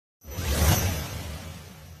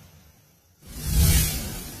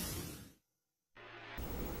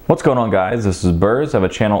What's going on, guys? This is Berz. I have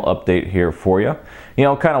a channel update here for you. You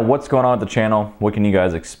know, kind of what's going on with the channel, what can you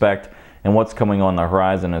guys expect, and what's coming on the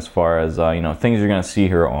horizon as far as, you know, things you're going to see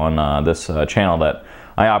here on this channel that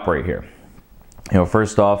I operate here. You know,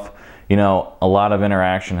 first off, you know, a lot of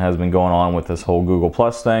interaction has been going on with this whole Google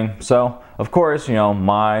Plus thing. So, of course, you know,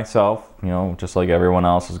 myself, you know, just like everyone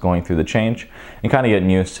else, is going through the change and kind of getting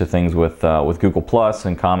used to things with Google Plus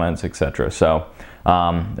and comments, etc. So,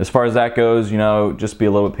 as far as that goes, you know, just be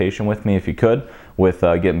a little bit patient with me if you could, with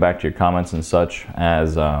getting back to your comments and such,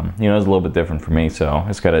 as you know, it's a little bit different for me, so I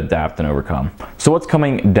just got to adapt and overcome. So what's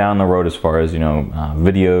coming down the road as far as, you know,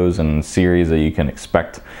 videos and series that you can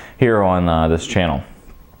expect here on this channel?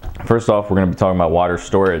 First off, we're going to be talking about water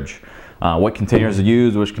storage, what containers to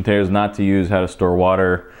use, which containers not to use, how to store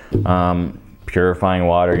water, purifying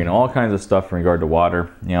water, you know, all kinds of stuff in regard to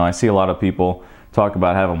water. You know, I see a lot of people talk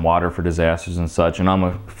about having water for disasters and such, and I'm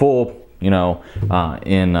a full, you know,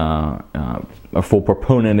 a full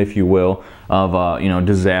proponent, if you will, of you know,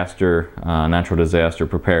 natural disaster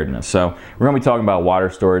preparedness. So we're going to be talking about water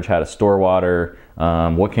storage, how to store water,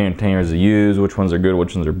 what containers to use, which ones are good,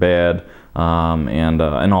 which ones are bad,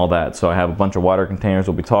 and all that. So I have a bunch of water containers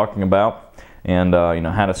we'll be talking about, and you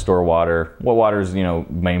know, how to store water, what waters, you know,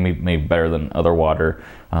 may be better than other water,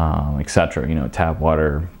 etc. You know, tap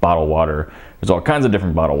water, bottled water. There's all kinds of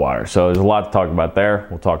different bottled water, so there's a lot to talk about there.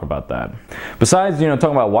 We'll talk about that. Besides, you know,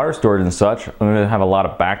 talking about water storage and such, I'm going to have a lot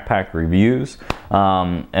of backpack reviews,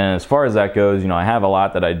 and as far as that goes, you know, I have a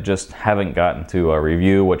lot that I just haven't gotten to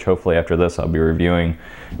review, which hopefully after this I'll be reviewing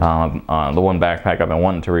the one backpack I've been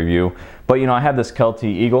wanting to review. But you know, I have this Kelty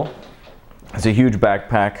Eagle. It's a huge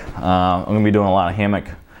backpack. I'm going to be doing a lot of hammock,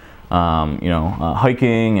 you know,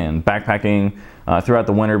 hiking and backpacking throughout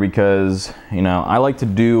the winter, because, you know, I like to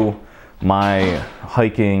do my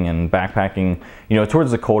hiking and backpacking, you know,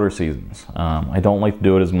 towards the colder seasons. I don't like to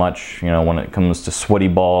do it as much, you know, when it comes to sweaty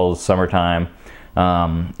balls, summertime.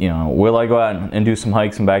 You know, will I go out and do some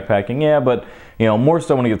hikes and backpacking? Yeah, but, you know, more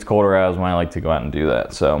so when it gets colder out is when I like to go out and do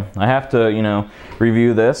that. So I have to, you know,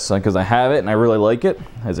 review this because I have it and I really like it.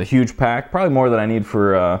 It's a huge pack, probably more than I need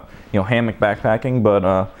for, you know, hammock backpacking, but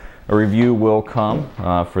a review will come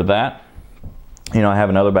for that. You know, I have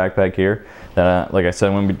another backpack here that, like I said,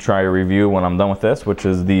 I'm going to try to review when I'm done with this, which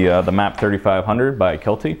is the MAP 3500 by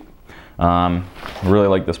Kelty. I really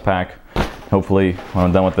like this pack. Hopefully, when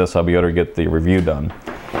I'm done with this, I'll be able to get the review done.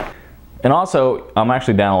 And also, I'm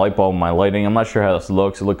actually down a light bulb in my lighting. I'm not sure how this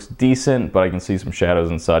looks. It looks decent, but I can see some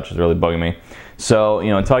shadows and such. It's really bugging me. So,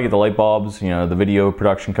 you know, until I get the light bulbs, you know, the video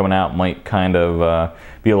production coming out might kind of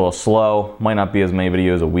be a little slow. Might not be as many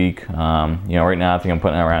videos a week. You know, right now I think I'm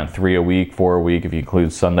putting out around 3 a week, 4 a week if you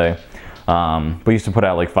include Sunday. But I used to put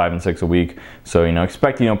out like 5 and 6 a week. So, you know,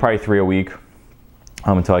 expect, you know, probably 3 a week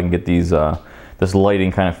until I can get these this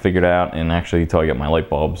lighting kind of figured out, and actually until I get my light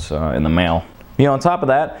bulbs in the mail. You know, on top of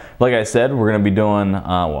that, like I said, we're going to be doing,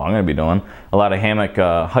 well, I'm going to be doing a lot of hammock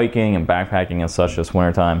hiking and backpacking and such this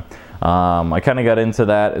wintertime. I kind of got into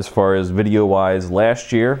that as far as video-wise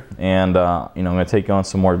last year, and you know, I'm going to take you on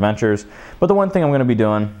some more adventures. But the one thing I'm going to be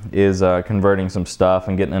doing is converting some stuff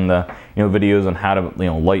and getting into, you know, videos on how to, you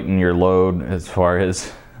know, lighten your load, as far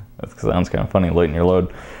as, that sounds kind of funny, lighten your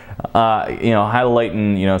load. You know, how to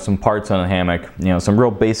lighten, you know, some parts on a hammock, you know, some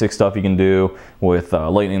real basic stuff you can do with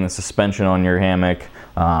lightening the suspension on your hammock.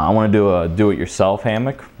 I want to do a do-it-yourself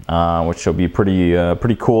hammock, which will be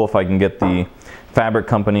pretty cool if I can get the fabric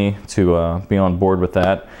company to be on board with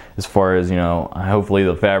that. As far as, you know, hopefully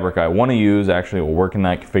the fabric I want to use actually will work in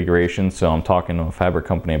that configuration, so I'm talking to a fabric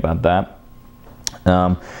company about that.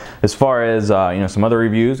 As far as, you know, some other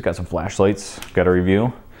reviews, got some flashlights, got a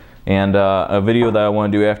review. And a video that I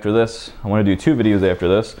want to do after this, I want to do 2 videos after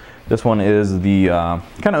this. This one is the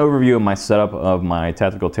kind of overview of my setup of my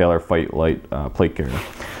Tactical Tailor Fight Light plate carrier.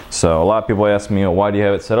 So a lot of people ask me, why do you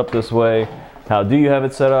have it set up this way? How do you have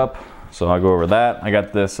it set up? So I'll go over that. I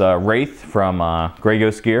got this Wraith from Grey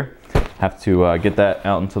Ghost Gear. Have to get that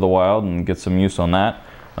out into the wild and get some use on that.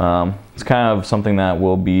 It's kind of something that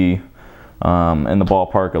will be in the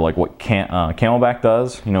ballpark of like what Camelback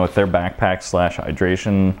does, you know, with their backpack slash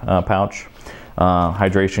hydration pouch,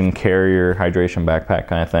 hydration carrier, hydration backpack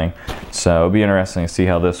kind of thing. So it'll be interesting to see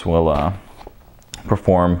how this will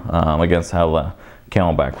perform against how the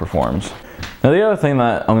Camelback performs. Now the other thing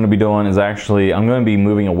that I'm going to be doing is actually, I'm going to be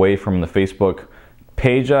moving away from the Facebook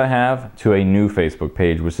page I have to a new Facebook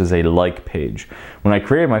page, which is a like page. When I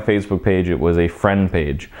created my Facebook page, it was a friend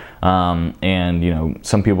page, and, you know,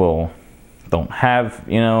 some people don't have,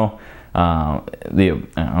 you know, I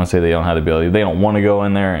don't say they don't have the ability, they don't want to go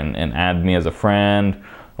in there and add me as a friend,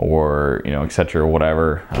 or etc. or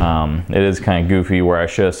whatever. It is kind of goofy where I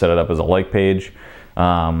should have set it up as a like page.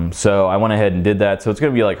 So I went ahead and did that. So it's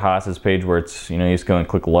going to be like Haas's page where it's, you just go and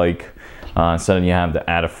click like, instead of you have to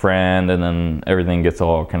add a friend, and then everything gets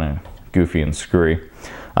all kind of goofy and screwy.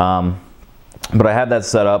 But I had that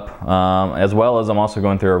set up, as well as I'm also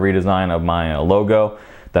going through a redesign of my logo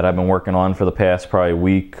that I've been working on for the past probably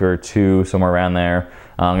week or two, somewhere around there.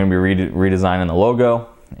 I'm going to be redesigning the logo,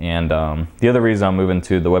 and the other reason I'm moving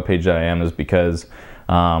to the webpage that I am is because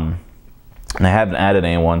I haven't added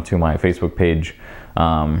anyone to my Facebook page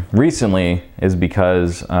recently, is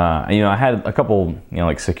because I had a couple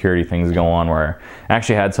like security things go on where I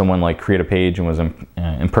actually had someone like create a page and was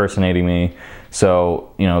impersonating me.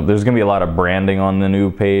 So there's gonna be a lot of branding on the new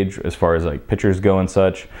page as far as like pictures go and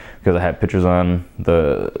such, because I had pictures on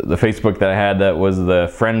the Facebook that I had that was the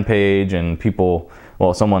friend page, and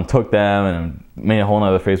someone took them and made a whole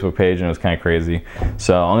nother Facebook page, and it was kind of crazy.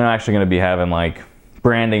 So I'm actually gonna be having like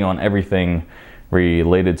branding on everything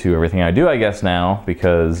related to everything I do, I guess, now,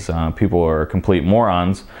 because people are complete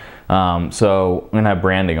morons. So I'm gonna have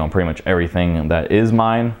branding on pretty much everything that is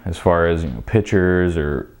mine, as far as pictures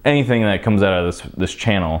or anything that comes out of this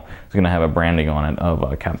channel is gonna have a branding on it of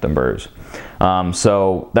CaptainBerz.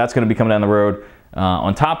 So that's gonna be coming down the road,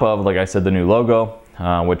 on top of, like I said, the new logo,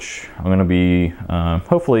 which I'm gonna be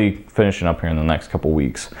hopefully finishing up here in the next couple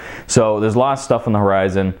weeks. So there's a lot of stuff on the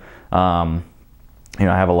horizon. I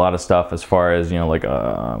have a lot of stuff as far as, like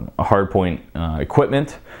a hardpoint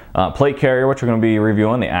equipment, plate carrier, which we're going to be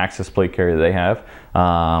reviewing, the Axis plate carrier they have.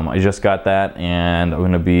 I just got that, and I'm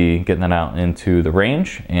going to be getting that out into the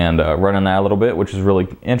range and running that a little bit, which is really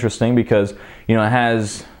interesting because, it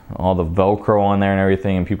has all the Velcro on there and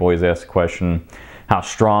everything, and people always ask the question, how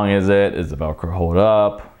strong is it? Is the Velcro hold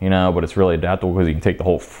up? But it's really adaptable because you can take the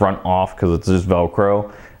whole front off because it's just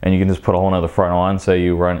Velcro, and you can just put a whole nother front on. Say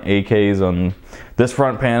you run AKs on this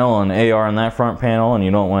front panel and AR on that front panel, and you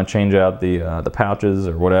don't want to change out the pouches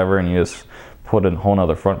or whatever, and you just put a whole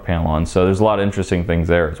nother front panel on. So there's a lot of interesting things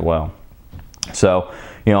there as well. So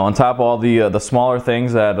on top of all the smaller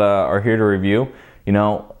things that are here to review,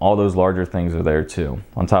 all those larger things are there too.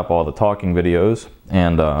 On top of all the talking videos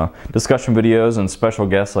and discussion videos and special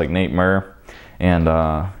guests like Nate Murr and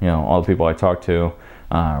all the people I talked to,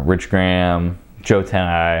 Rich Graham, Joe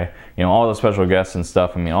Tenai, all the special guests and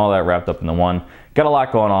stuff. All that wrapped up into one. Got a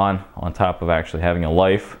lot going on top of actually having a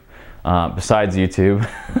life besides YouTube.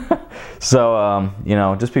 So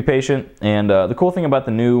just be patient. And the cool thing about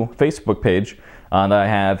the new Facebook page that I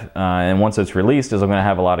have, and once it's released, is I'm going to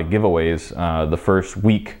have a lot of giveaways the first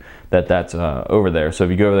week that's over there. So if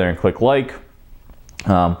you go over there and click like,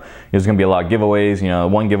 there's going to be a lot of giveaways.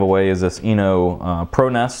 One giveaway is this Pro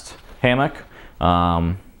Nest hammock.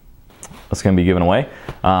 That's going to be given away.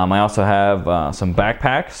 I also have some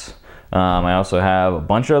backpacks. I also have a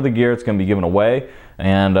bunch of other gear that's going to be given away.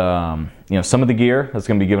 And some of the gear that's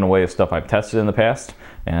going to be given away is stuff I've tested in the past,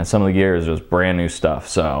 and some of the gear is just brand new stuff.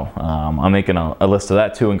 So I'm making a list of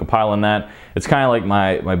that too and compiling that. It's kind of like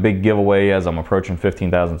my big giveaway as I'm approaching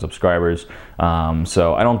 15,000 subscribers.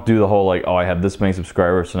 So I don't do the whole like, oh, I have this many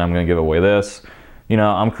subscribers, so now I'm going to give away this.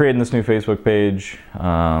 I'm creating this new Facebook page.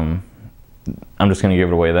 I'm just going to give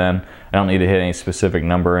it away then. I don't need to hit any specific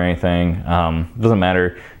number or anything. It doesn't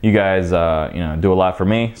matter. You guys, do a lot for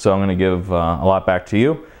me, so I'm going to give a lot back to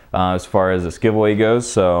you as far as this giveaway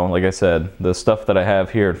goes. So, like I said, the stuff that I have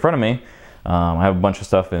here in front of me, I have a bunch of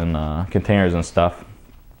stuff in containers and stuff.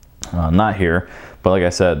 Not here, but like I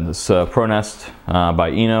said, this Pro Nest by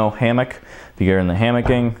hammock. If you're in the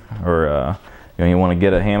hammocking, or you want to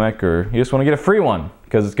get a hammock, or you just want to get a free one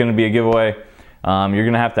because it's going to be a giveaway. You're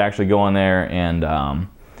going to have to actually go on there and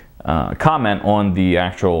comment on the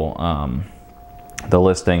actual the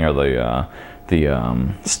listing or the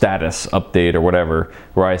status update or whatever,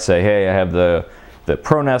 where I say, hey, I have the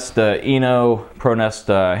Pro Nest Pro Nest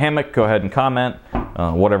hammock. Go ahead and comment,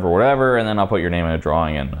 whatever, and then I'll put your name in a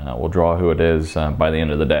drawing, and we'll draw who it is by the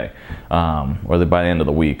end of the day, or by the end of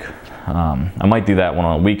the week. I might do that one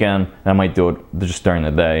on the weekend, and I might do it just during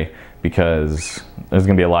the day because there's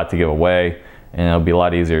going to be a lot to give away. And it'll be a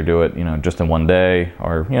lot easier to do it, just in one day,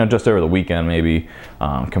 or just over the weekend maybe,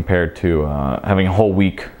 compared to having a whole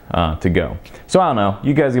week to go. So I don't know.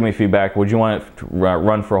 You guys give me feedback. Would you want it to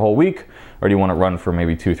run for a whole week, or do you want it run for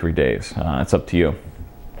maybe 2-3 days? It's up to you.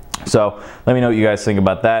 So let me know what you guys think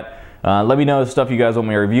about that. Let me know the stuff you guys want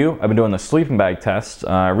me to review. I've been doing the sleeping bag test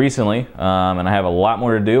recently, and I have a lot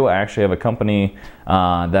more to do. I actually have a company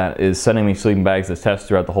that is sending me sleeping bags to test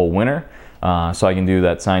throughout the whole winter. So I can do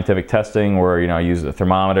that scientific testing where I use the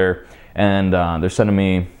thermometer, and they're sending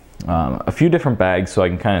me a few different bags so I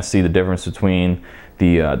can kind of see the difference between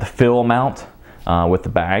the fill amount with the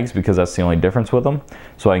bags, because that's the only difference with them.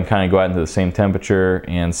 So I can kind of go out into the same temperature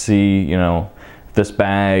and see, you know, if this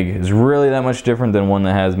bag is really that much different than one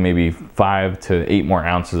that has maybe 5 to 8 more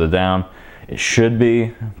ounces of down. It should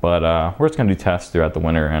be, but we're just gonna do tests throughout the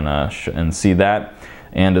winter and see that.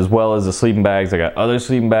 And as well as the sleeping bags, I got other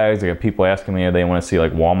sleeping bags. I got people asking me if they want to see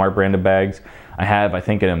like Walmart branded bags. I have, I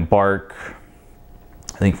think, an Embark,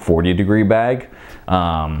 I think 40 degree bag. So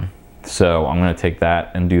I'm gonna take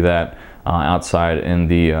that and do that outside in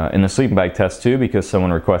the sleeping bag test too, because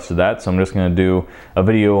someone requested that. So I'm just going to do a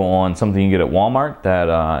video on something you get at Walmart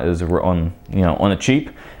that is on, you know, on the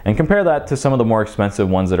cheap, and compare that to some of the more expensive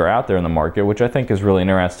ones that are out there in the market, which I think is really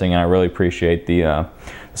interesting. And I really appreciate the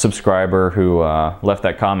subscriber who left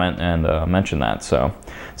that comment and mentioned that. So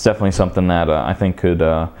it's definitely something that I think could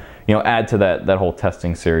you know, add to that whole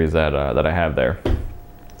testing series that I have there.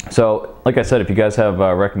 So like I said, if you guys have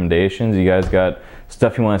recommendations, you guys got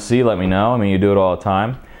stuff you want to see, let me know. I mean, you do it all the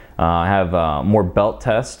time. I have more belt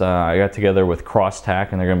tests. I got together with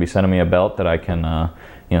CrossTac, and they're going to be sending me a belt that I can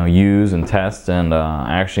you know, use and test. And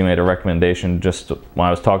I actually made a recommendation just when I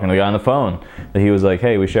was talking to the guy on the phone, that he was like,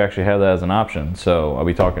 hey, we should actually have that as an option. So I'll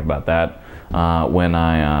be talking about that when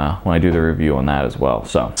I do the review on that as well.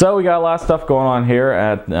 So we got a lot of stuff going on here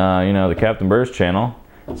at you know, the CaptainBerz channel.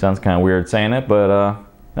 Sounds kind of weird saying it, but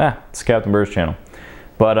it's the CaptainBerz channel.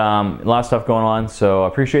 But a lot of stuff going on, so I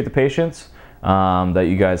appreciate the patience that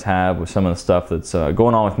you guys have with some of the stuff that's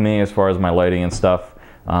going on with me as far as my lighting and stuff.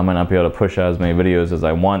 I might not be able to push out as many videos as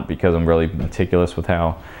I want, because I'm really meticulous with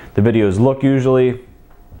how the videos look usually.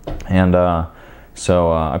 And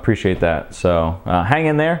so I appreciate that. So hang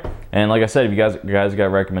in there. And like I said, if you guys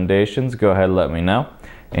got recommendations, go ahead and let me know.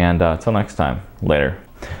 And until next time, later.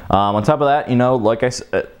 On top of that, you know, like I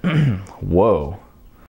said, whoa.